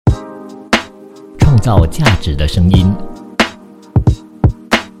造价值的声音。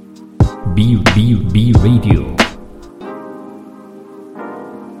B Radio。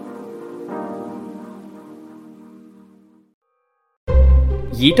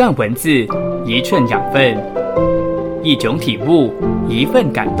一段文字，一寸养分，一种体悟，一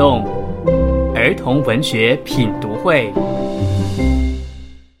份感动。儿童文学品读会，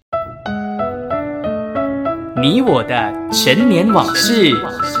你我的陈年往事。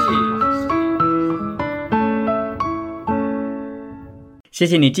谢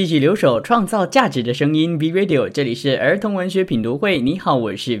谢你继续留守创造价值的声音 B Radio， 这里是儿童文学品读会。你好，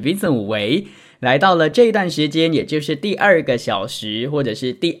我是 Vincent 武维。来到了这一段时间，也就是第2个小时或者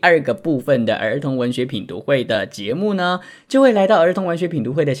是第2个部分的儿童文学品读会的节目呢，就会来到儿童文学品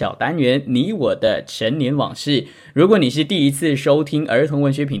读会的小单元你我的陈年往事。如果你是第一次收听儿童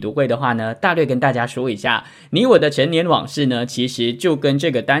文学品读会的话呢，大略跟大家说一下，你我的陈年往事呢，其实就跟这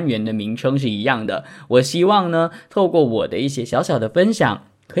个单元的名称是一样的。我希望呢，透过我的一些小小的分享，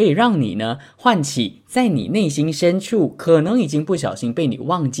可以让你呢唤起在你内心深处可能已经不小心被你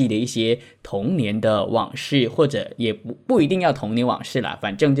忘记的一些童年的往事，或者也不一定要童年往事啦，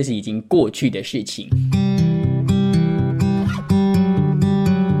反正就是已经过去的事情。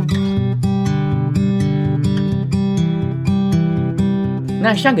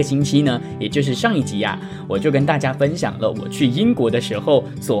那上个星期呢，也就是上一集啊，我就跟大家分享了我去英国的时候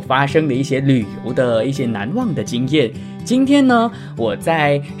所发生的一些旅游的一些难忘的经验。今天呢，我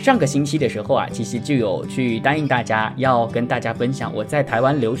在上个星期的时候啊，其实就有去答应大家要跟大家分享我在台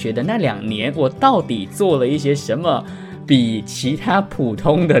湾留学的那2年，我到底做了一些什么比其他普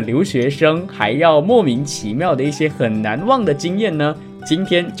通的留学生还要莫名其妙的一些很难忘的经验呢。今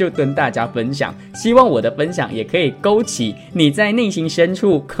天就跟大家分享，希望我的分享也可以勾起你在内心深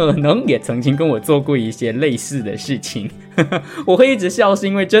处可能也曾经跟我做过一些类似的事情。我会一直笑是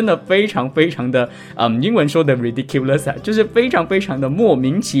因为真的非常非常的英文说的 ridiculous 啊，就是非常非常的莫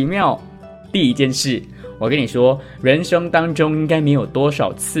名其妙。第一件事，我跟你说，人生当中应该没有多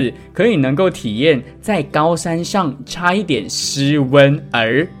少次可以能够体验在高山上差一点失温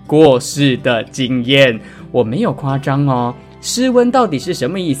而过世的经验。我没有夸张哦。失温到底是什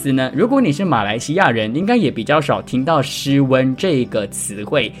么意思呢？如果你是马来西亚人，应该也比较少听到失温这个词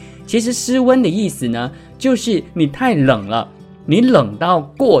汇。其实失温的意思呢，就是你太冷了，你冷到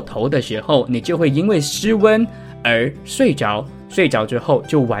过头的时候，你就会因为失温而睡着，睡着之后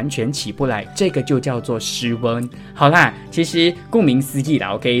就完全起不来，这个就叫做失温。好啦，其实顾名思义啦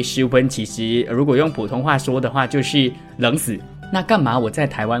 ，OK， 失温其实如果用普通话说的话，就是冷死。那干嘛我在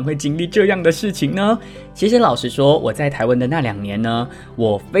台湾会经历这样的事情呢？其实老实说，我在台湾的那2年呢，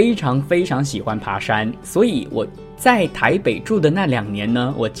我非常非常喜欢爬山，所以我在台北住的那2年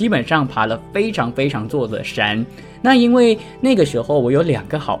呢，我基本上爬了非常非常多的山。那因为那个时候我有2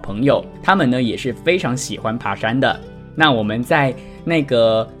个好朋友，他们呢也是非常喜欢爬山的。那我们在那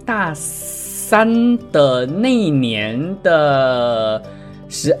个大3的那一年的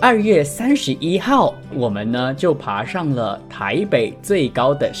12月31号，我们呢就爬上了台北最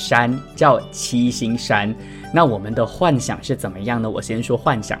高的山，叫七星山。那我们的幻想是怎么样呢？我先说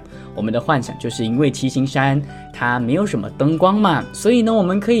幻想，我们的幻想就是因为七星山它没有什么灯光嘛，所以呢我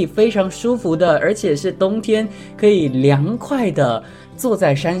们可以非常舒服的，而且是冬天可以凉快的坐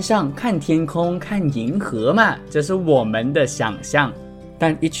在山上看天空看银河嘛，这是我们的想象。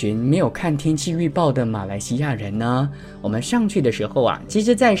但一群没有看天气预报的马来西亚人呢，我们上去的时候啊，其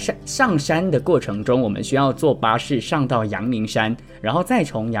实在上山的过程中，我们需要坐巴士上到阳明山，然后再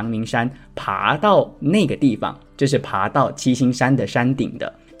从阳明山爬到那个地方，就是爬到七星山的山顶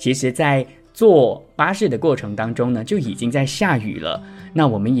的。其实在坐巴士的过程当中呢，就已经在下雨了。那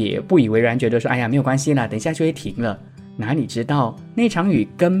我们也不以为然，觉得说哎呀没有关系啦，等一下就会停了。哪里知道那场雨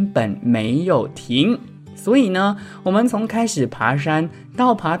根本没有停。所以呢，我们从开始爬山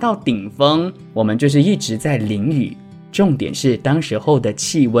到爬到顶峰，我们就是一直在淋雨。重点是当时候的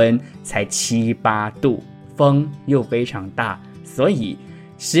气温才7、8度，风又非常大，所以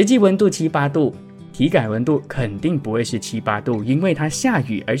实际温度7、8度，体感温度肯定不会是7、8度，因为它下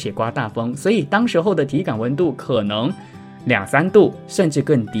雨而且刮大风，所以当时候的体感温度可能2、3度甚至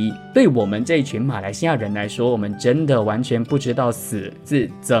更低。对我们这一群马来西亚人来说，我们真的完全不知道死字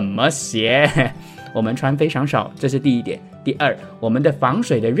怎么写。我们穿非常少，这是第一点。第二，我们的防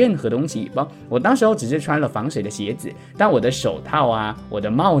水的任何东西，我当时候只是穿了防水的鞋子，但我的手套啊、我的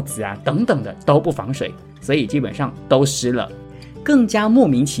帽子啊等等的都不防水，所以基本上都湿了。更加莫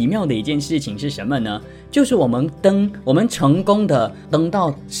名其妙的一件事情是什么呢？就是我们成功的登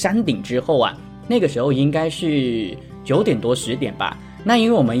到山顶之后啊，那个时候应该是9点多10点吧。那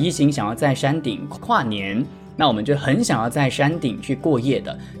因为我们一心想要在山顶跨年，那我们就很想要在山顶去过夜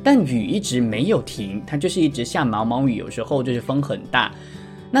的，但雨一直没有停，它就是一直下毛毛雨，有时候就是风很大。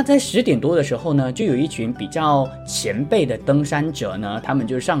那在10点多的时候呢，就有一群比较前辈的登山者呢，他们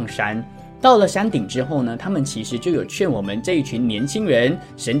就上山。到了山顶之后呢，他们其实就有劝我们这一群年轻人，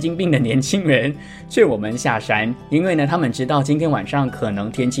神经病的年轻人，劝我们下山，因为呢，他们知道今天晚上可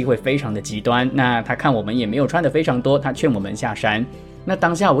能天气会非常的极端。那他看我们也没有穿得非常多，他劝我们下山。那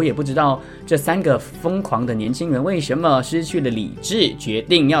当下我也不知道这3个疯狂的年轻人为什么失去了理智，决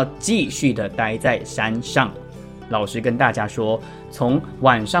定要继续的待在山上。老实跟大家说，从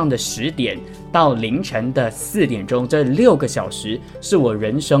晚上的10点到凌晨的4点钟，这6个小时是我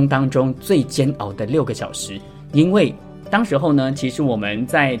人生当中最煎熬的6个小时。因为当时候呢，其实我们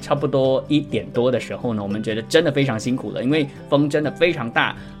在差不多1点多的时候呢，我们觉得真的非常辛苦了，因为风真的非常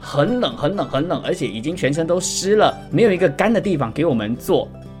大，很冷很冷很冷，而且已经全身都湿了，没有一个干的地方给我们坐，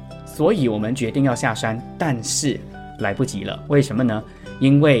所以我们决定要下山，但是来不及了。为什么呢？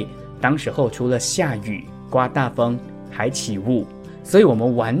因为当时候除了下雨刮大风还起雾，所以我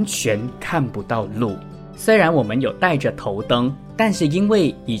们完全看不到路。虽然我们有带着头灯，但是因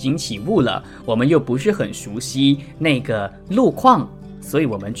为已经起雾了，我们又不是很熟悉那个路况，所以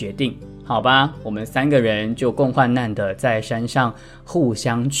我们决定，好吧，我们3个人就共患难的在山上互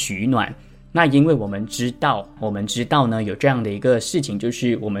相取暖。那因为我们知道呢有这样的一个事情，就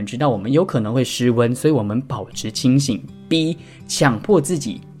是我们知道我们有可能会失温，所以我们保持清醒，强迫自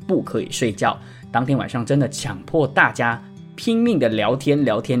己不可以睡觉。当天晚上真的强迫大家拼命的聊天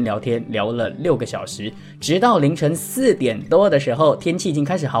聊了6个小时，直到凌晨4点多的时候，天气已经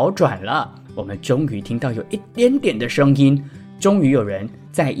开始好转了，我们终于听到有一点点的声音，终于有人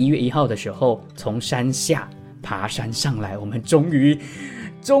在1月1号的时候从山下爬山上来，我们终于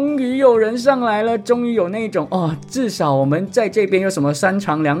有人上来了，终于有那种至少我们在这边有什么3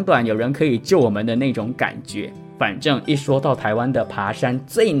长2短，有人可以救我们的那种感觉。反正一说到台湾的爬山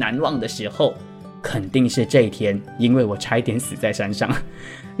最难忘的时候，肯定是这一天，因为我差一点死在山上。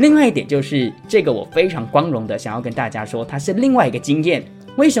另外一点就是这个我非常光荣的想要跟大家说，它是另外一个经验。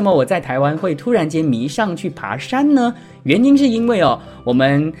为什么我在台湾会突然间迷上去爬山呢？原因是因为我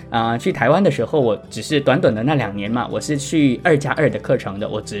们去台湾的时候，我只是短短的那2年嘛，我是去2+2的课程的，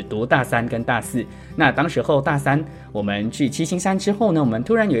我只读大3跟大4。那当时候大3我们去七星山之后呢，我们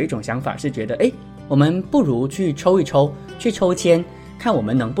突然有一种想法，是觉得我们不如去抽签，看我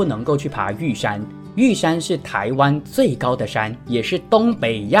们能不能够去爬玉山。玉山是台湾最高的山，也是东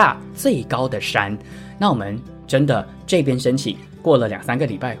北亚最高的山。那我们真的这边申请过了2-3个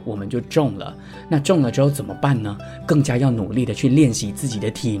礼拜，我们就中了。那中了之后怎么办呢？更加要努力的去练习自己的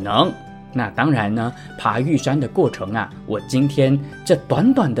体能。那当然呢，爬玉山的过程我今天这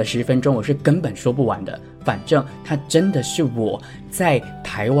短短的10分钟我是根本说不完的。反正它真的是我在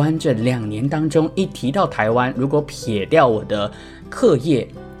台湾这2年当中，一提到台湾，如果撇掉我的课业，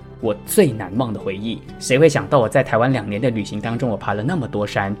我最难忘的回忆。谁会想到我在台湾2年的旅行当中，我爬了那么多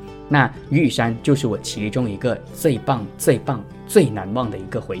山，那玉山就是我其中一个最棒最难忘的一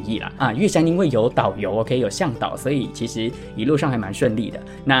个回忆啦。玉山因为有导游 OK 有向导，所以其实一路上还蛮顺利的。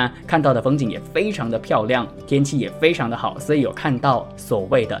那看到的风景也非常的漂亮，天气也非常的好，所以有看到所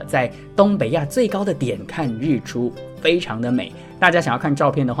谓的在东北亚最高的点看日出，非常的美。大家想要看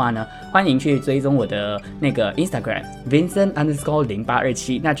照片的话呢，欢迎去追踪我的那个 Instagram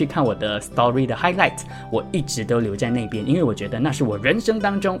Vincent_0827， 那去看我的 story 的 highlight， 我一直都留在那边，因为我觉得那是我人生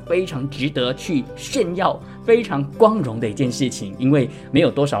当中非常值得去炫耀、非常光荣的一件事情，因为没有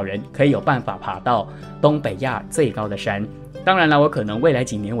多少人可以有办法爬到东北亚最高的山。当然了，我可能未来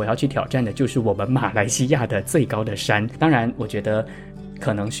几年我要去挑战的就是我们马来西亚的最高的山。当然我觉得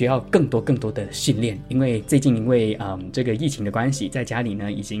可能需要更多的训练，因为最近这个疫情的关系，在家里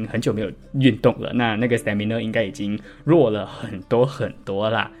呢已经很久没有运动了，那个 stamina 应该已经弱了很多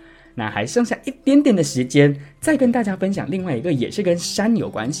啦。那还剩下一点点的时间，再跟大家分享另外一个也是跟山有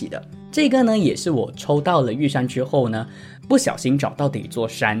关系的。这个呢也是我抽到了玉山之后呢，不小心找到的一座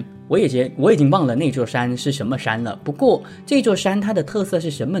山。我已经忘了那座山是什么山了，不过这座山它的特色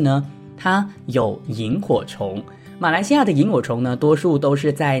是什么呢？它有萤火虫。马来西亚的萤火虫呢，多数都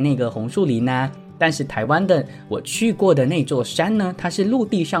是在那个红树林但是台湾的我去过的那座山呢，它是陆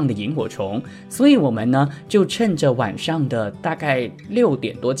地上的萤火虫，所以我们呢就趁着晚上的大概6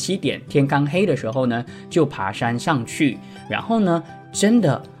点多7点天刚黑的时候呢，就爬山上去。然后呢，真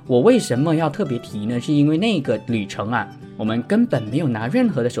的我为什么要特别提呢？是因为那个旅程我们根本没有拿任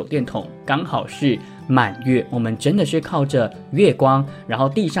何的手电筒，刚好是满月，我们真的是靠着月光，然后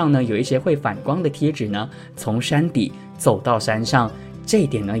地上呢有一些会反光的贴纸呢，从山底走到山上。这一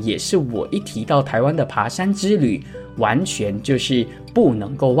点呢也是我一提到台湾的爬山之旅完全就是不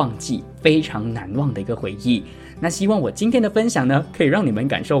能够忘记，非常难忘的一个回忆。那希望我今天的分享呢，可以让你们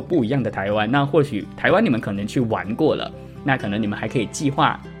感受不一样的台湾。那或许台湾你们可能去玩过了，那可能你们还可以计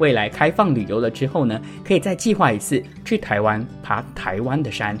划未来开放旅游了之后呢，可以再计划一次去台湾爬台湾的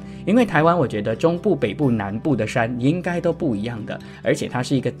山。因为台湾我觉得中部、北部、南部的山应该都不一样的，而且它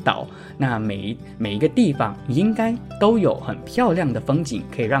是一个岛，那每一个地方应该都有很漂亮的风景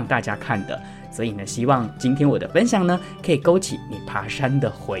可以让大家看的。所以呢，希望今天我的分享呢，可以勾起你爬山的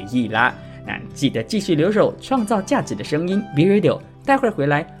回忆啦。那记得继续留守创造价值的声音 B Radio， 待会儿回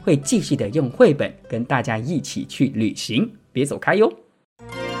来会继续的用绘本跟大家一起去旅行，别走开哟。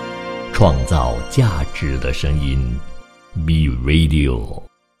创造价值的声音 B Radio。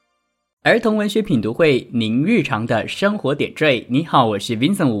儿童文学品读会，您日常的生活点缀。你好，我是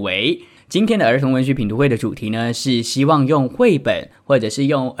Vincent 武维。今天的儿童文学品读会的主题呢，是希望用绘本或者是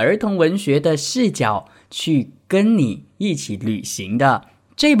用儿童文学的视角去跟你一起旅行的。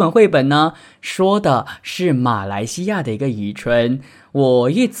这本绘本呢，说的是马来西亚的一个渔村。我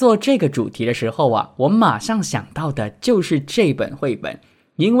一做这个主题的时候啊，我马上想到的就是这本绘本。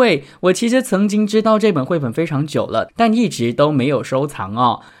因为我其实曾经知道这本绘本非常久了，但一直都没有收藏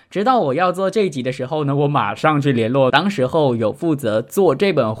哦。直到我要做这一集的时候呢，我马上去联络当时候有负责做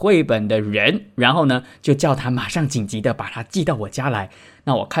这本绘本的人，然后呢就叫他马上紧急的把它寄到我家来。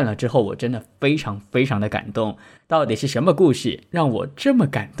那我看了之后，我真的非常非常的感动。到底是什么故事让我这么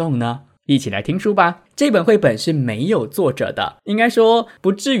感动呢？一起来听书吧。这本绘本是没有作者的，应该说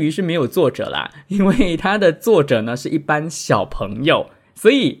不至于是没有作者啦，因为它的作者呢是一般小朋友，所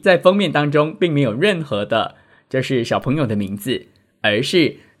以在封面当中并没有任何的就是小朋友的名字，而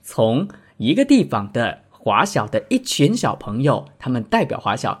是从一个地方的华小的一群小朋友，他们代表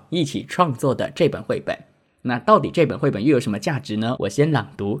华小一起创作的这本绘本。那到底这本绘本又有什么价值呢？我先朗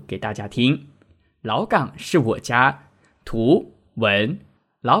读给大家听。老港是我家，图文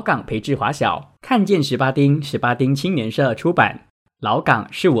老港培智华小，看见18丁青年社出版。老港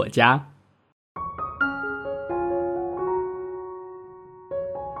是我家。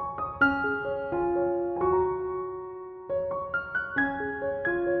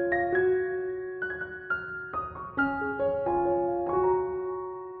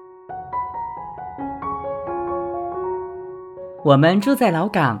我们住在老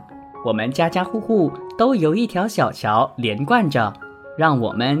港，我们家家户户都有一条小桥连贯着，让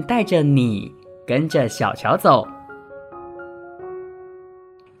我们带着你跟着小桥走。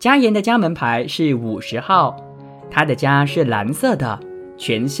家妍的家门牌是50号，他的家是蓝色的，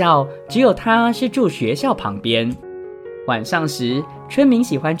全校只有他是住学校旁边。晚上时，村民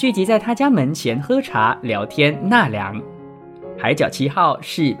喜欢聚集在他家门前喝茶、聊天、纳凉。海角7号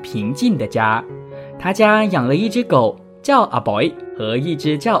是平静的家，他家养了一只狗叫阿 boy 和一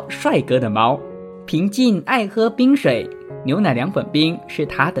只叫帅哥的猫。平静爱喝冰水，牛奶凉粉冰是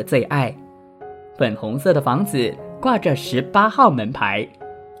他的最爱。粉红色的房子挂着18号门牌，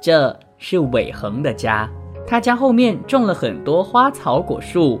这是伟恒的家，他家后面种了很多花草果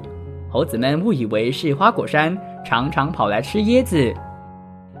树，猴子们误以为是花果山，常常跑来吃椰子。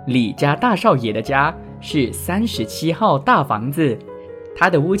李家大少爷的家是37号大房子，他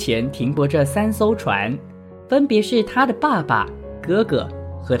的屋前停泊着3艘船，分别是他的爸爸、哥哥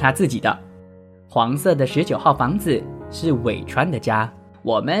和他自己的。黄色的19号房子是伟川的家，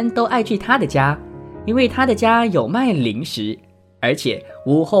我们都爱去他的家，因为他的家有卖零食，而且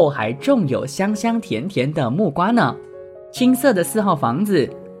屋后还种有香香甜甜的木瓜呢。青色的4号房子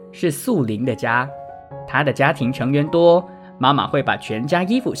是素玲的家，他的家庭成员多，妈妈会把全家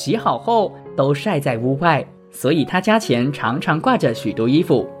衣服洗好后都晒在屋外，所以他家前常常挂着许多衣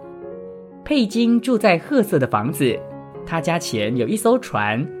服。佩金住在褐色的房子，他家前有一艘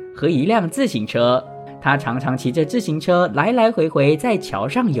船和一辆自行车，他常常骑着自行车来来回回在桥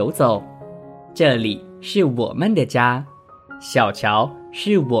上游走。这里是我们的家，小桥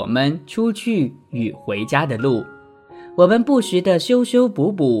是我们出去与回家的路，我们不时地修修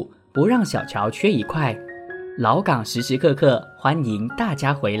补补，不让小桥缺一块。老港时时刻刻欢迎大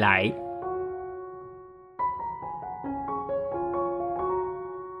家回来。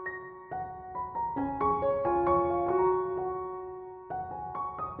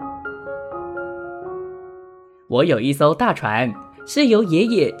我有一艘大船，是由爷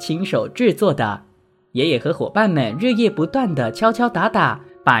爷亲手制作的。爷爷和伙伴们日夜不断地敲敲打打，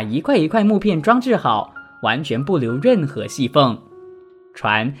把一块一块木片装置好，完全不留任何细缝。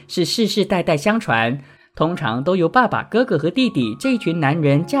船是世世代代相传，通常都由爸爸、哥哥和弟弟这群男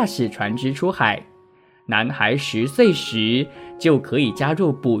人驾驶船只出海。男孩10岁时就可以加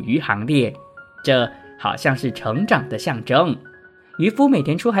入捕鱼行列，这好像是成长的象征。渔夫每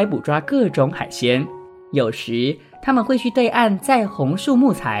天出海捕抓各种海鲜，有时他们会去对岸载红树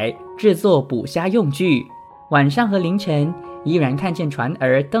木材，制作捕虾用具，晚上和凌晨依然看见船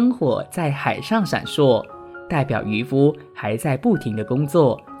儿灯火在海上闪烁，代表渔夫还在不停的工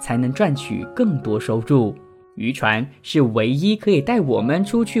作，才能赚取更多收入。渔船是唯一可以带我们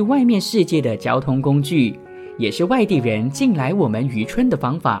出去外面世界的交通工具，也是外地人进来我们渔村的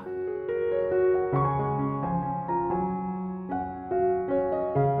方法。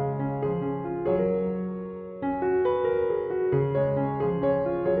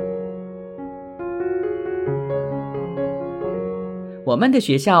我们的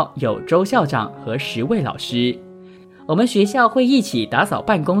学校有周校长和10位老师，我们学校会一起打扫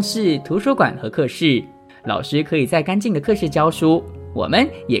办公室、图书馆和课室，老师可以在干净的课室教书，我们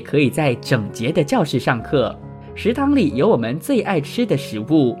也可以在整洁的教室上课。食堂里有我们最爱吃的食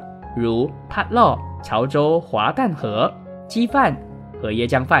物，如帕洛、潮州滑蛋盒、鸡饭和椰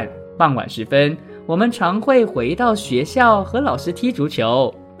浆饭。傍晚时分，我们常会回到学校和老师踢足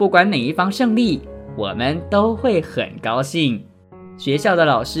球，不管哪一方胜利，我们都会很高兴。学校的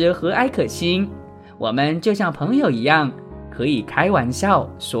老师和蔼可亲，我们就像朋友一样，可以开玩笑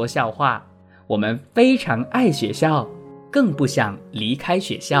说笑话。我们非常爱学校，更不想离开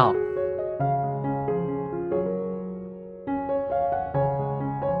学校。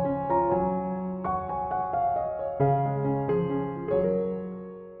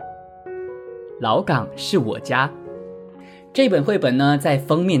老港是我家。这本绘本呢，在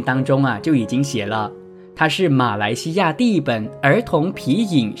封面当中就已经写了，它是马来西亚第一本儿童皮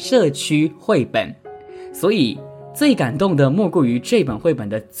影社区绘本，所以最感动的莫过于这本绘本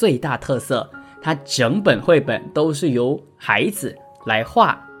的最大特色，它整本绘本都是由孩子来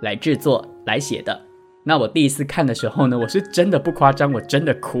画、来制作、来写的。那我第一次看的时候呢，我是真的不夸张，我真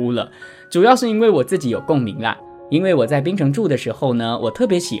的哭了，主要是因为我自己有共鸣啦。因为我在槟城住的时候呢，我特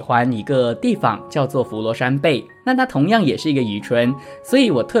别喜欢一个地方叫做佛罗山贝，那它同样也是一个渔村，所以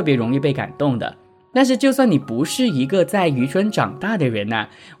我特别容易被感动的。但是就算你不是一个在渔村长大的人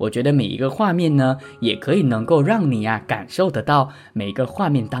我觉得每一个画面呢，也可以能够让你感受得到每一个画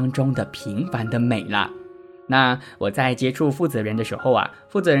面当中的平凡的美啦。那我在接触负责人的时候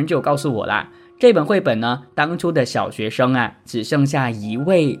负责人就有告诉我啦，这本绘本呢，当初的小学生只剩下一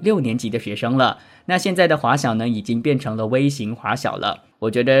位6年级的学生了，那现在的华小呢，已经变成了微型华小了。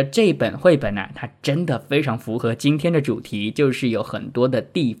我觉得这本绘本它真的非常符合今天的主题，就是有很多的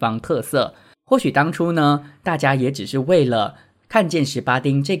地方特色。或许当初呢，大家也只是为了看见18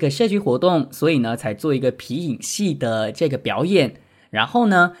丁这个社区活动，所以呢，才做一个皮影戏的这个表演。然后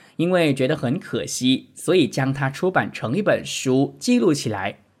呢，因为觉得很可惜，所以将它出版成一本书记录起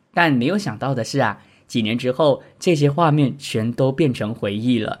来。但没有想到的是几年之后，这些画面全都变成回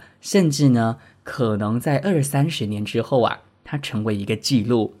忆了，甚至呢，可能在20-30年之后它成为一个记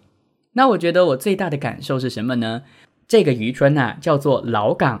录。那我觉得我最大的感受是什么呢？这个渔村叫做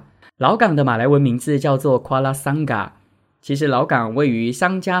老港，老港的马来文名字叫做 Kuala Sangga。 其实老港位于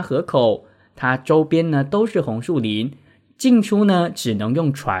桑加河口，它周边呢都是红树林，进出呢只能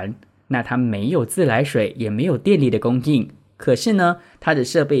用船，那它没有自来水，也没有电力的供应，可是呢它的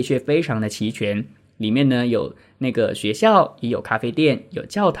设备却非常的齐全，里面呢有那个学校，也有咖啡店，有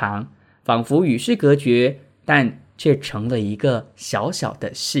教堂，仿佛与世隔绝，但却成了一个小小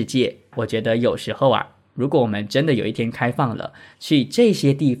的世界。我觉得有时候如果我们真的有一天开放了，去这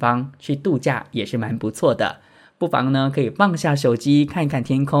些地方去度假也是蛮不错的。不妨呢可以放下手机，看看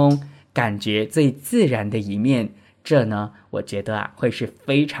天空，感觉最自然的一面，这呢我觉得会是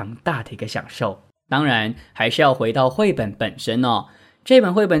非常大的一个享受。当然还是要回到绘本本身这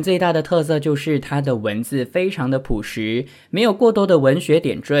本绘本最大的特色就是它的文字非常的朴实，没有过多的文学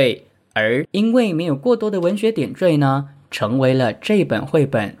点缀，而因为没有过多的文学点缀呢，成为了这本绘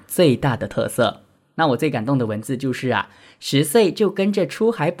本最大的特色。那我最感动的文字就是10岁就跟着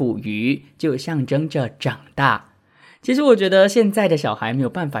出海捕鱼，就象征着长大。其实我觉得现在的小孩没有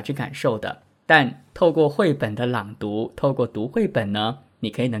办法去感受的，但透过绘本的朗读，透过读绘本呢，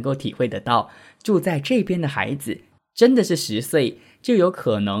你可以能够体会得到，住在这边的孩子真的是10岁就有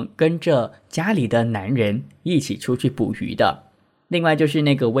可能跟着家里的男人一起出去捕鱼的。另外就是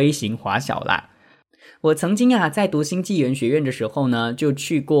那个微型华小啦，我曾经在读新纪元学院的时候呢，就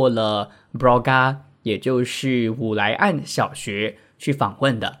去过了 Broga， 也就是五来岸小学去访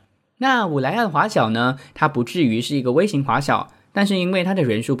问的。那五来岸华小呢，它不至于是一个微型华小，但是因为它的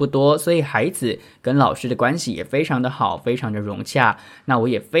人数不多，所以孩子跟老师的关系也非常的好，非常的融洽。那我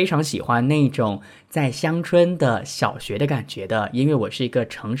也非常喜欢那种在乡村的小学的感觉的，因为我是一个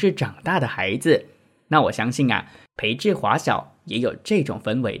城市长大的孩子。那我相信培智华小也有这种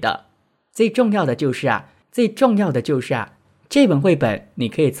氛围的。最重要的就是这本绘本你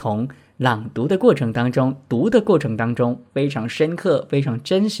可以从朗读的过程当中，读的过程当中，非常深刻、非常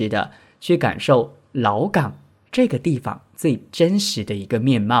真实的去感受老港这个地方最真实的一个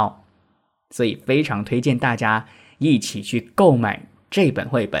面貌。所以非常推荐大家一起去购买这本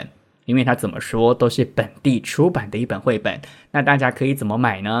绘本，因为它怎么说都是本地出版的一本绘本。那大家可以怎么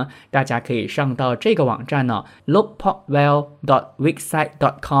买呢？大家可以上到这个网站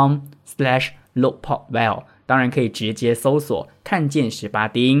lukpopwell.wixsite.com/lukpopwell， 当然可以直接搜索看见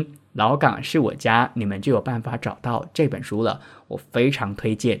18丁老港是我家，你们就有办法找到这本书了。我非常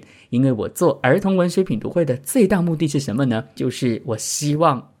推荐，因为我做儿童文学品读会的最大目的是什么呢？就是我希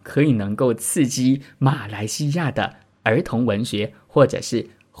望可以能够刺激马来西亚的儿童文学或者是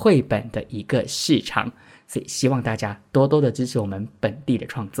绘本的一个市场，所以希望大家多多的支持我们本地的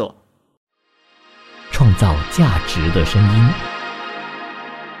创作，创造价值的声音。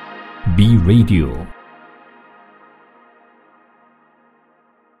B Radio。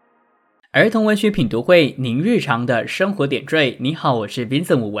儿童文学品读会，您日常的生活点缀。你好，我是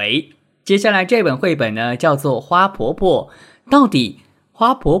Vincent 武维。接下来这本绘本呢，叫做《花婆婆》。到底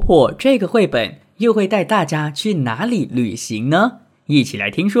花婆婆这个绘本又会带大家去哪里旅行呢？一起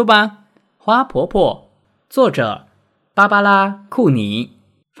来听说吧。花婆婆，作者芭芭拉·库尼，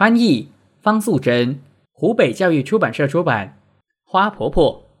翻译方素珍，湖北教育出版社出版。花婆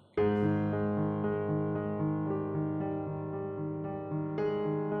婆。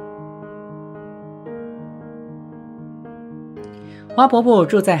花婆婆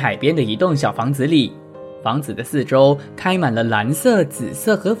住在海边的一栋小房子里，房子的四周开满了蓝色、紫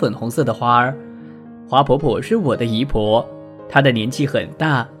色和粉红色的花儿。花婆婆是我的姨婆，她的年纪很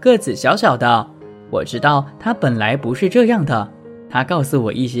大，个子小小的。我知道她本来不是这样的，她告诉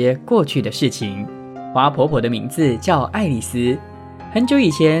我一些过去的事情。花婆婆的名字叫爱丽丝。很久以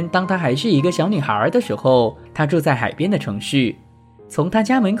前，当她还是一个小女孩的时候，她住在海边的城市。从她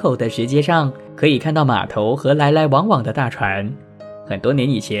家门口的石阶上，可以看到码头和来来往往的大船。很多年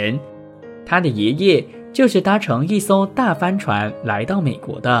以前，他的爷爷就是搭乘一艘大帆船来到美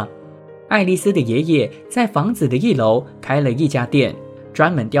国的。爱丽丝的爷爷在房子的1楼开了一家店，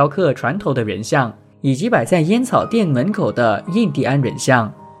专门雕刻船头的人像，以及摆在烟草店门口的印第安人像。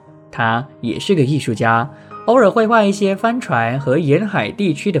他也是个艺术家，偶尔会画一些帆船和沿海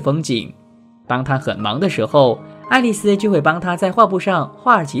地区的风景。当他很忙的时候，爱丽丝就会帮他在画布上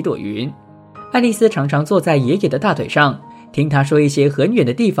画几朵云。爱丽丝常常坐在爷爷的大腿上，听他说一些很远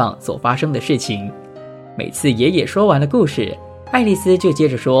的地方所发生的事情。每次爷爷说完了故事，爱丽丝就接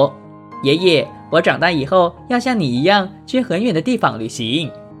着说：爷爷，我长大以后要像你一样去很远的地方旅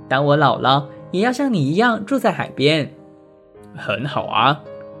行，当我老了也要像你一样住在海边。很好啊，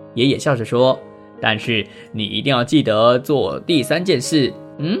爷爷笑着说，但是你一定要记得做第3件事。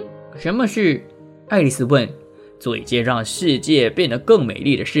什么事？爱丽丝问。做一件让世界变得更美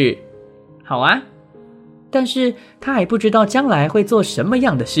丽的事。好啊，但是他还不知道将来会做什么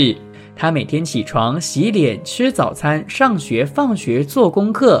样的事。他每天起床、洗脸、吃早餐、上学、放学、做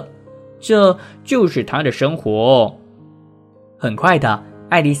功课，这就是他的生活。很快的，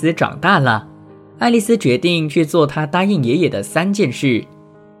爱丽丝长大了。爱丽丝决定去做她答应爷爷的3件事。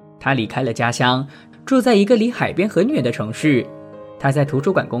她离开了家乡，住在一个离海边很远的城市。她在图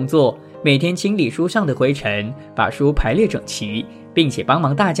书馆工作，每天清理书上的灰尘，把书排列整齐，并且帮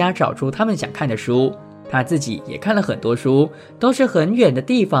忙大家找出他们想看的书。他自己也看了很多书，都是很远的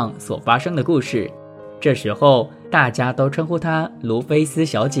地方所发生的故事。这时候大家都称呼她卢菲斯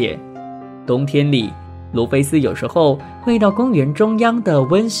小姐。冬天里，卢菲斯有时候会到公园中央的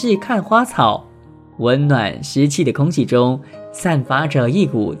温室看花草。温暖湿气的空气中散发着一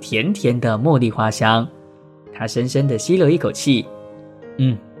股甜甜的茉莉花香。她深深地吸了一口气，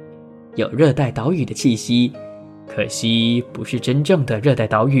有热带岛屿的气息，可惜不是真正的热带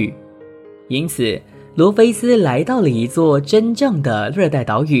岛屿。因此卢菲斯来到了一座真正的热带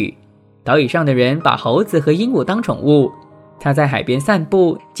岛屿。岛屿上的人把猴子和鹦鹉当宠物。他在海边散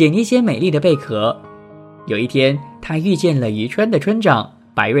步，捡一些美丽的贝壳。有一天，他遇见了渔村的村长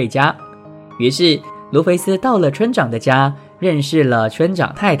白瑞佳。于是卢菲斯到了村长的家，认识了村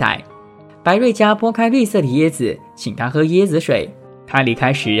长太太。白瑞佳剥开绿色的椰子，请他喝椰子水。他离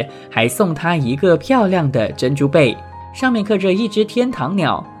开时还送他一个漂亮的珍珠贝，上面刻着一只天堂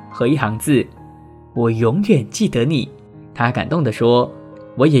鸟和一行字：我永远记得你。他感动地说：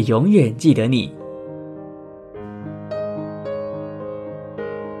我也永远记得你。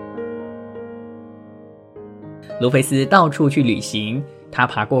卢菲斯到处去旅行，他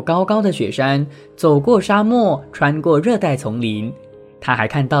爬过高高的雪山，走过沙漠，穿过热带丛林。他还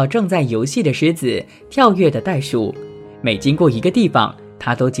看到正在游戏的狮子，跳跃的袋鼠。每经过一个地方，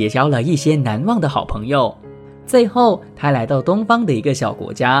他都结交了一些难忘的好朋友。最后他来到东方的一个小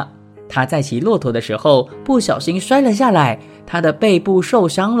国家，他在骑骆驼的时候不小心摔了下来，他的背部受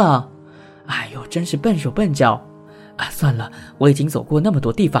伤了。哎呦，真是笨手笨脚啊！算了，我已经走过那么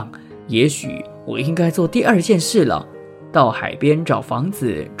多地方，也许我应该做第二件事了，到海边找房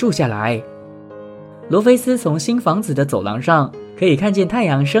子住下来。罗菲斯从新房子的走廊上可以看见太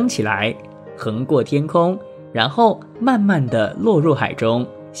阳升起来，横过天空，然后慢慢地落入海中。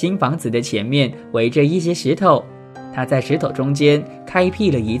新房子的前面围着一些石头，他在石头中间开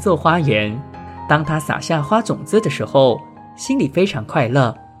辟了一座花园。当他撒下花种子的时候，心里非常快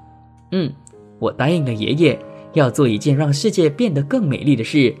乐。我答应了爷爷，要做一件让世界变得更美丽的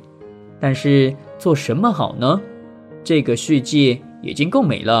事。但是做什么好呢？这个世界已经够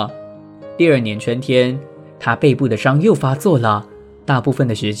美了。第二年春天，他背部的伤又发作了，大部分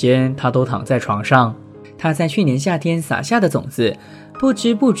的时间他都躺在床上。他在去年夏天撒下的种子，不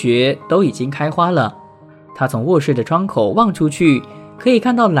知不觉都已经开花了。他从卧室的窗口望出去，可以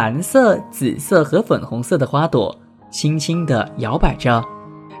看到蓝色、紫色和粉红色的花朵轻轻地摇摆着。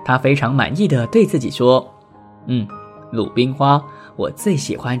他非常满意地对自己说：鲁冰花，我最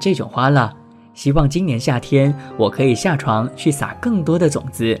喜欢这种花了。希望今年夏天我可以下床去撒更多的种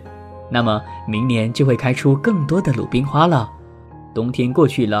子，那么明年就会开出更多的鲁冰花了。冬天过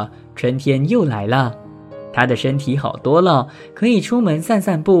去了，春天又来了。他的身体好多了，可以出门散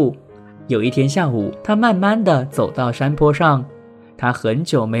散步。有一天下午，他慢慢地走到山坡上，他很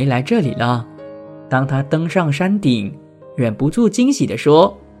久没来这里了。当他登上山顶，忍不住惊喜地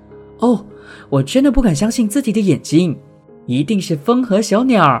说：我真的不敢相信自己的眼睛，一定是风和小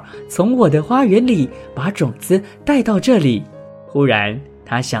鸟从我的花园里把种子带到这里。忽然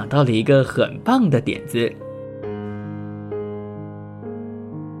他想到了一个很棒的点子。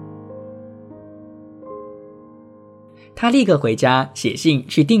他立刻回家写信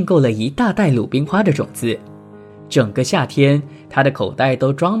去订购了一大袋鲁冰花的种子。整个夏天，他的口袋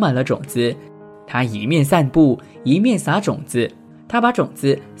都装满了种子。他一面散步，一面撒种子。他把种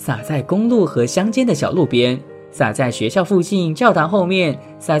子撒在公路和乡间的小路边，撒在学校附近、教堂后面，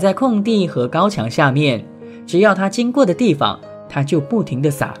撒在空地和高墙下面。只要他经过的地方，他就不停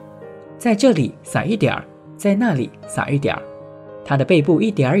地撒，在这里撒一点儿，在那里撒一点儿。他的背部一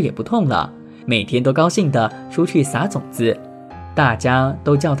点儿也不痛了，每天都高兴地出去撒种子。大家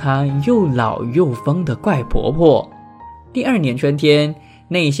都叫她又老又疯的怪婆婆。第二年春天，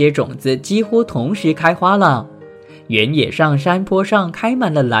那些种子几乎同时开花了。原野上、山坡上开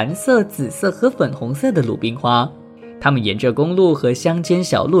满了蓝色、紫色和粉红色的鲁冰花，它们沿着公路和乡间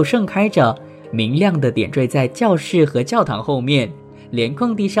小路盛开着，明亮地点缀在教室和教堂后面，连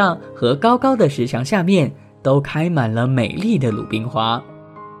空地上和高高的石墙下面都开满了美丽的鲁冰花。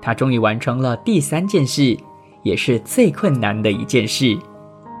他终于完成了第三件事，也是最困难的一件事。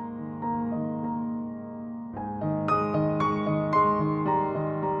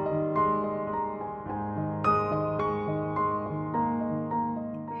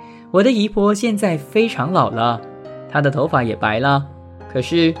我的姨婆现在非常老了，她的头发也白了，可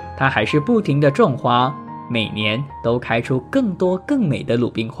是她还是不停地种花，每年都开出更多更美的鲁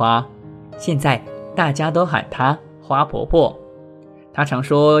冰花。现在大家都喊她花婆婆。她常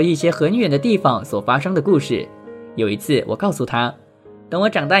说一些很远的地方所发生的故事。有一次我告诉她，等我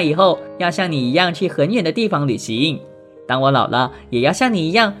长大以后，要像你一样去很远的地方旅行，当我老了，也要像你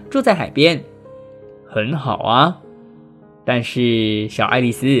一样住在海边。很好啊，但是小爱丽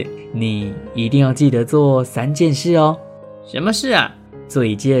丝，你一定要记得做3件事哦。什么事啊？做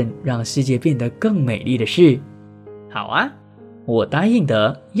一件让世界变得更美丽的事。好啊，我答应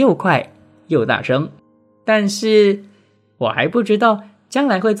得又快又大声，但是我还不知道将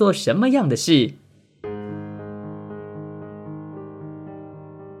来会做什么样的事。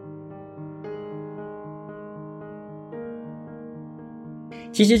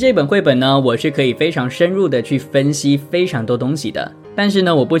其实这本绘本呢，我是可以非常深入的去分析非常多东西的，但是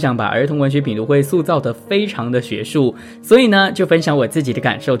呢，我不想把儿童文学品读会塑造的非常的学术，所以呢，就分享我自己的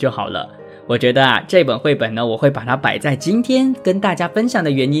感受就好了。我觉得啊，这本绘本呢，我会把它摆在今天跟大家分享的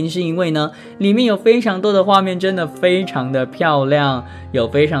原因，是因为呢，里面有非常多的画面，真的非常的漂亮，有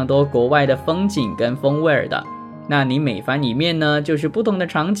非常多国外的风景跟风味的。那你每翻一面呢，就是不同的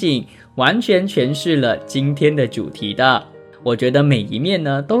场景，完全诠释了今天的主题的。我觉得每一面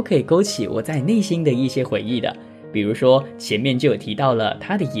呢，都可以勾起我在内心的一些回忆的。比如说前面就有提到了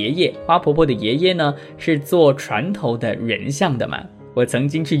她的爷爷，花婆婆的爷爷呢，是做船头的人像的嘛。我曾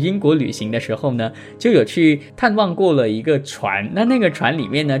经去英国旅行的时候呢，就有去探望过了一个船，那个船里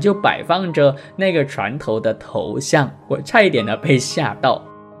面呢，就摆放着那个船头的头像，我差一点呢被吓到。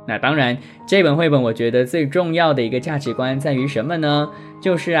那当然，这本绘本我觉得最重要的一个价值观在于什么呢？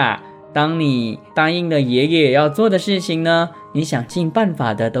就是啊，当你答应了爷爷要做的事情呢，你想尽办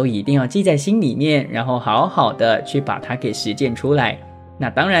法的都一定要记在心里面，然后好好的去把它给实践出来。那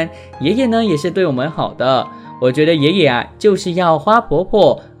当然，爷爷呢也是对我们好的。我觉得爷爷啊，就是要花婆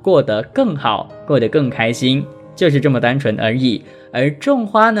婆过得更好，过得更开心，就是这么单纯而已。而种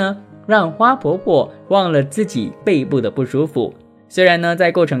花呢，让花婆婆忘了自己背部的不舒服。虽然呢，在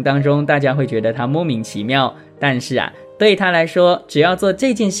过程当中大家会觉得她莫名其妙，但是啊，对她来说，只要做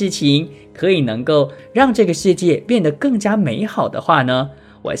这件事情可以能够让这个世界变得更加美好的话呢，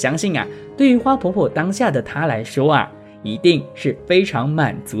我相信啊，对于花婆婆当下的她来说啊，一定是非常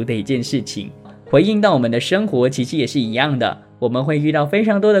满足的一件事情。回应到我们的生活其实也是一样的，我们会遇到非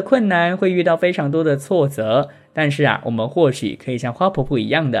常多的困难，会遇到非常多的挫折，但是啊，我们或许可以像花婆婆一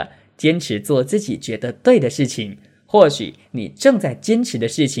样的坚持做自己觉得对的事情。或许你正在坚持的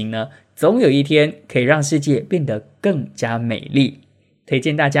事情呢，总有一天可以让世界变得更加美丽。推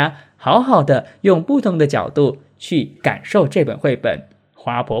荐大家好好的用不同的角度去感受这本绘本《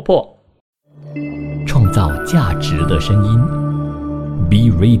花婆婆》。创造价值的声音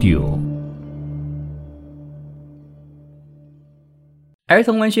 ，Be Radio。儿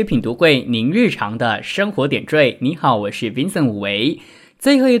童文学品读会，您日常的生活点缀。你好，我是 Vincent 武维。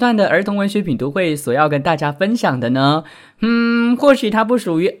最后一段的儿童文学品读会所要跟大家分享的呢，或许它不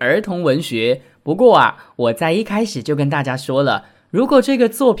属于儿童文学，不过啊，我在一开始就跟大家说了，如果这个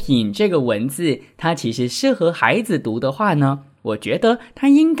作品这个文字它其实适合孩子读的话呢，我觉得它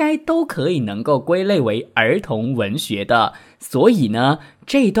应该都可以能够归类为儿童文学的。所以呢，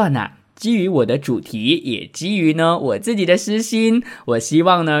这一段啊，基于我的主题，也基于呢我自己的私心，我希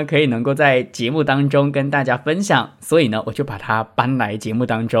望呢可以能够在节目当中跟大家分享，所以呢我就把它搬来节目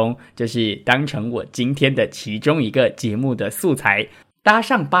当中，就是当成我今天的其中一个节目的素材。搭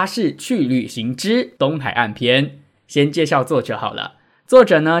上巴士去旅行之东海岸篇。先介绍作者好了，作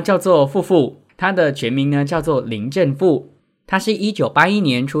者呢叫做傅傅，他的全名呢叫做林正富，他是1981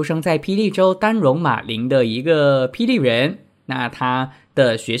年出生在霹雳州丹戎马林的一个霹雳人。那他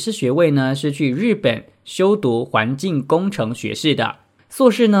的学士学位呢是去日本修读环境工程学士的，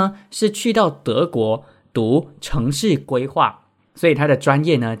硕士呢是去到德国读城市规划，所以他的专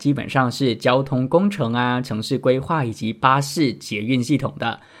业呢基本上是交通工程啊、城市规划以及巴士捷运系统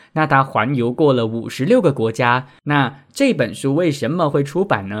的。那他环游过了56个国家。那这本书为什么会出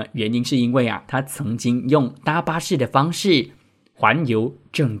版呢？原因是因为啊，他曾经用搭巴士的方式环游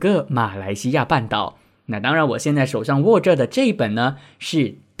整个马来西亚半岛。那当然我现在手上握着的这一本呢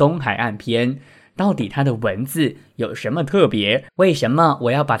是东海岸篇。到底它的文字有什么特别？为什么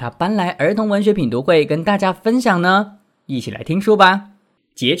我要把它搬来儿童文学品读会跟大家分享呢？一起来听书吧。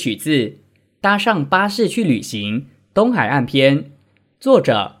截取自搭上巴士去旅行东海岸篇，作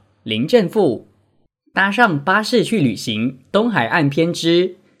者林正富。搭上巴士去旅行东海岸篇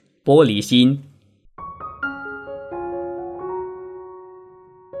之玻璃心。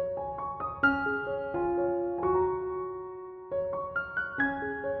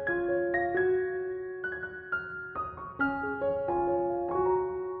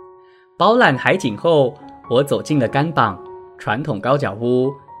饱览海景后，我走进了甘榜，传统高脚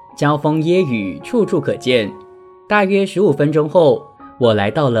屋，交锋椰雨处处可见。大约15分钟后，我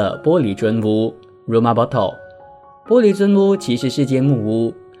来到了玻璃樽屋 Rumah-Botol。 玻璃樽屋其实是间木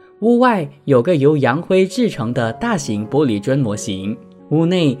屋，屋外有个由洋灰制成的大型玻璃樽模型，屋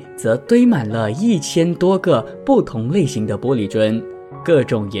内则堆满了1000多个不同类型的玻璃樽，各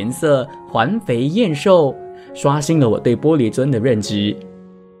种颜色，环肥燕瘦，刷新了我对玻璃樽的认知。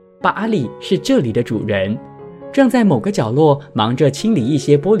巴阿里是这里的主人，正在某个角落忙着清理一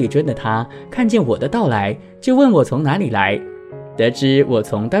些玻璃樽的他，看见我的到来，就问我从哪里来。得知我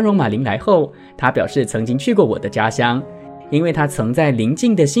从丹戎马林来后，他表示曾经去过我的家乡，因为他曾在邻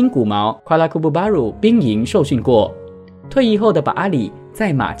近的新古毛夸拉库布巴鲁兵营受训过。退役后的巴阿里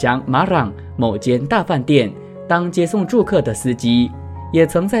在马江马朗某间大饭店当接送住客的司机，也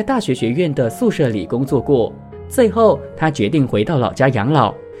曾在大学学院的宿舍里工作过。最后他决定回到老家养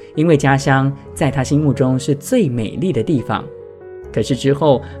老，因为家乡在他心目中是最美丽的地方。可是之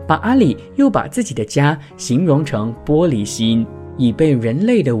后，巴阿里又把自己的家形容成玻璃心，已被人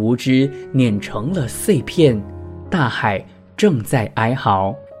类的无知碾成了碎片。大海正在哀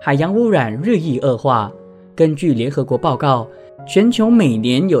嚎，海洋污染日益恶化。根据联合国报告，全球每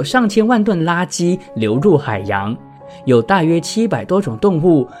年有上千万吨垃圾流入海洋，有大约700多种动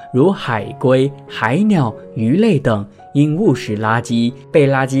物，如海龟、海鸟、鱼类等，因误食垃圾被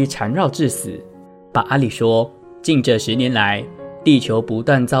垃圾缠绕致死。巴阿里说，近这10年来，地球不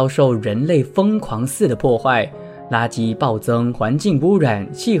断遭受人类疯狂似的破坏，垃圾暴增，环境污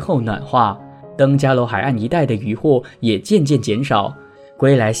染，气候暖化，登嘉楼海岸一带的渔获也渐渐减少，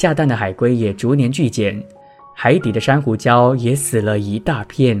归来下蛋的海龟也逐年剧减，海底的珊瑚礁也死了一大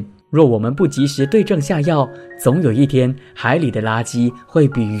片。若我们不及时对症下药，总有一天海里的垃圾会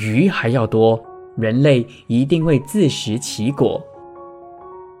比鱼还要多，人类一定会自食其果。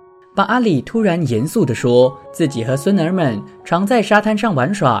巴阿里突然严肃地说，自己和孙儿们常在沙滩上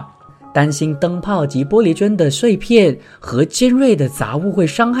玩耍，担心灯泡及玻璃樽的碎片和尖锐的杂物会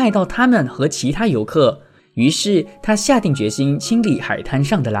伤害到他们和其他游客。于是他下定决心清理海滩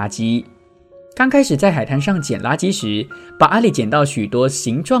上的垃圾。刚开始在海滩上捡垃圾时，巴阿里捡到许多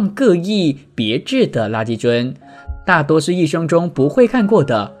形状各异别致的垃圾樽，大多是一生中不会看过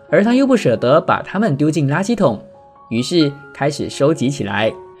的，而他又不舍得把它们丢进垃圾桶，于是开始收集起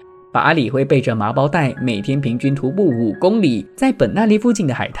来。巴阿里会背着麻包袋，每天平均徒步5公里，在本纳利附近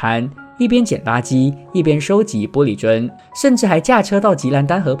的海滩一边捡垃圾一边收集玻璃樽，甚至还驾车到吉兰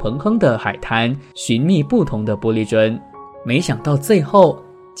丹和彭亨的海滩寻觅不同的玻璃樽。没想到最后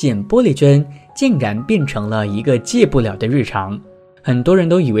捡玻璃樽竟然变成了一个戒不了的日常，很多人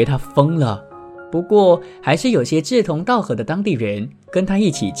都以为他疯了。不过还是有些志同道合的当地人跟他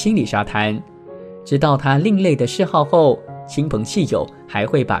一起清理沙滩。知道他另类的嗜好后，亲朋戚友还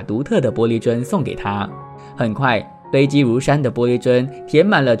会把独特的玻璃樽送给他。很快堆积如山的玻璃樽填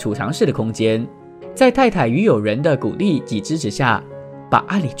满了储藏室的空间。在太太与友人的鼓励及支持下，巴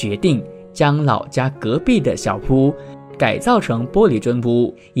阿里决定将老家隔壁的小铺改造成玻璃樽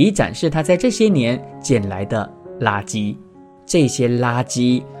屋，以展示他在这些年捡来的垃圾。这些垃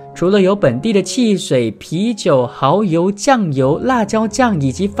圾除了有本地的汽水、啤酒、蚝油、酱油、辣椒酱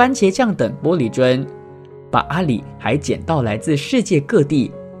以及番茄酱等玻璃樽，巴阿里还捡到来自世界各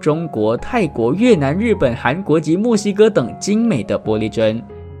地中国、泰国、越南、日本、韩国及墨西哥等精美的玻璃樽。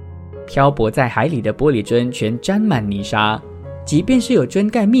漂泊在海里的玻璃樽全沾满泥沙，即便是有樽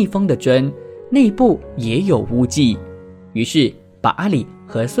盖密封的樽，内部也有污迹。于是巴阿里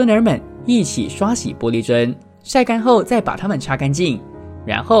和孙儿们一起刷洗玻璃樽，晒干后再把它们擦干净，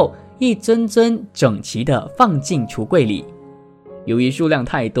然后一樽樽整齐地放进橱柜里。由于数量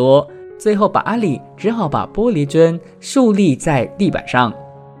太多，最后巴阿里只好把玻璃樽竖立在地板上。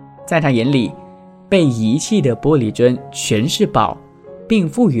在他眼里，被遗弃的玻璃樽全是宝，并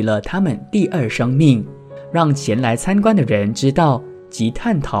赋予了他们第二生命，让前来参观的人知道及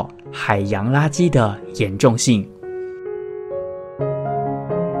探讨海洋垃圾的严重性。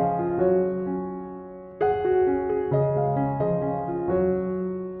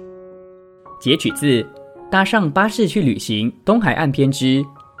截取自《搭上巴士去旅行：东海岸篇之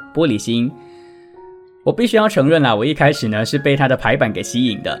玻璃心》。我必须要承认啦，我一开始呢是被它的排版给吸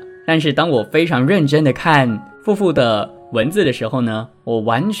引的，但是当我非常认真的看富富的文字的时候呢，我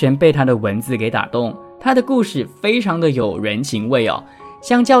完全被它的文字给打动。它的故事非常的有人情味哦，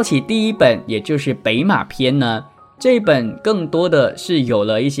相较起第一本也就是北马篇呢，这一本更多的是有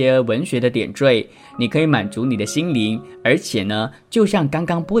了一些文学的点缀，你可以满足你的心灵，而且呢就像刚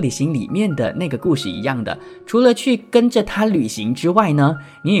刚玻璃心里面的那个故事一样的，除了去跟着他旅行之外呢，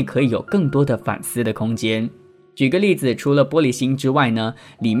你也可以有更多的反思的空间。举个例子，除了玻璃心之外呢，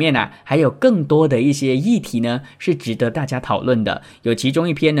里面还有更多的一些议题呢是值得大家讨论的。有其中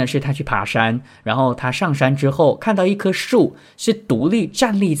一篇呢是他去爬山，然后他上山之后看到一棵树是独立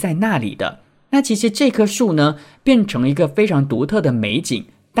站立在那里的，那其实这棵树呢变成一个非常独特的美景，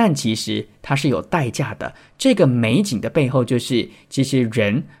但其实它是有代价的。这个美景的背后就是其实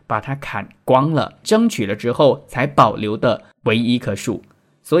人把它砍光了，争取了之后才保留的唯一一棵树。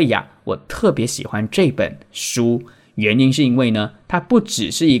所以我特别喜欢这本书，原因是因为呢，它不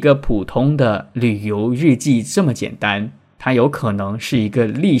只是一个普通的旅游日记这么简单，它有可能是一个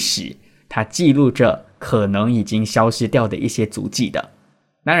历史，它记录着可能已经消失掉的一些足迹的。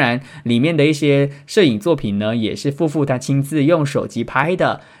当然里面的一些摄影作品呢也是富富他亲自用手机拍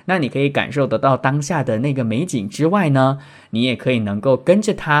的，那你可以感受得到当下的那个美景之外呢，你也可以能够跟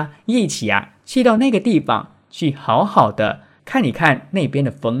着他一起去到那个地方去好好的看一看那边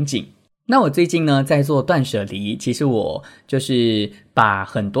的风景。那我最近呢在做断舍离，其实我就是把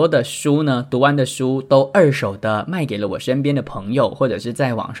很多的书呢，读完的书都二手的卖给了我身边的朋友，或者是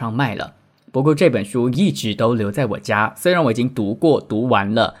在网上卖了。不过这本书一直都留在我家，虽然我已经读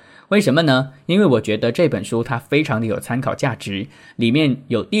完了。为什么呢？因为我觉得这本书它非常的有参考价值，里面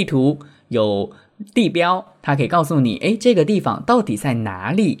有地图，有地标，它可以告诉你这个地方到底在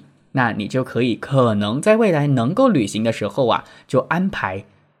哪里，那你就可以可能在未来能够旅行的时候就安排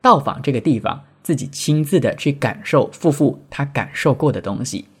到访这个地方，自己亲自的去感受富富他感受过的东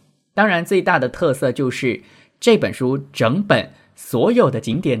西。当然最大的特色就是这本书整本所有的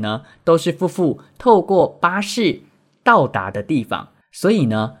景点呢都是富富透过巴士到达的地方，所以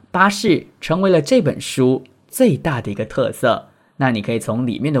呢巴士成为了这本书最大的一个特色。那你可以从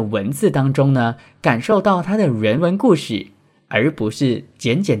里面的文字当中呢，感受到它的人文故事，而不是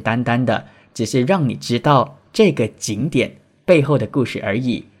简简单单的只是让你知道这个景点背后的故事而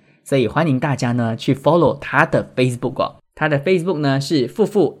已。所以欢迎大家呢去 follow 他的 Facebook 哦。他的 Facebook 呢是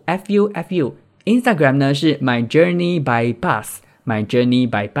富 FUFU， Instagram 呢是 My Journey by Bus，My Journey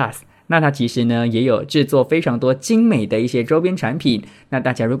by Bus。 那他其实呢也有制作非常多精美的一些周边产品，那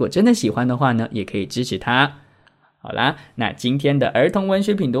大家如果真的喜欢的话呢，也可以支持他。好啦，那今天的儿童文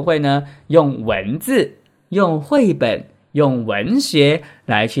学品读会呢，用文字、用绘本、用文学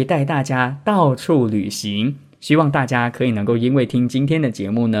来去带大家到处旅行，希望大家可以能够因为听今天的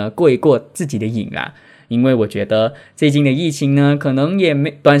节目呢，过一过自己的瘾啦。因为我觉得最近的疫情呢，可能也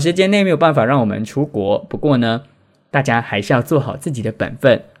短时间内没有办法让我们出国，不过呢，大家还是要做好自己的本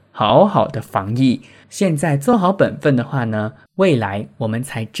分，好好的防疫。现在做好本分的话呢，未来我们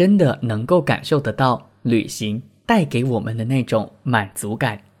才真的能够感受得到旅行带给我们的那种满足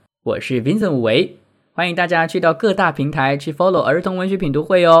感。我是 Vincent 武维，欢迎大家去到各大平台去 follow 儿童文学品读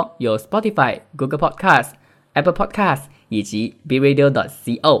会哦，有 Spotify、Google Podcast、Apple Podcast 以及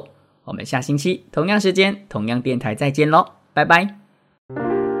bradio.co。 我们下星期同样时间同样电台再见咯，拜拜。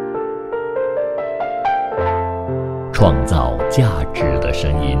创造价值的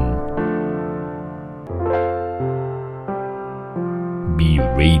声音 Be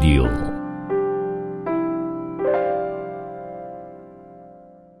Radio。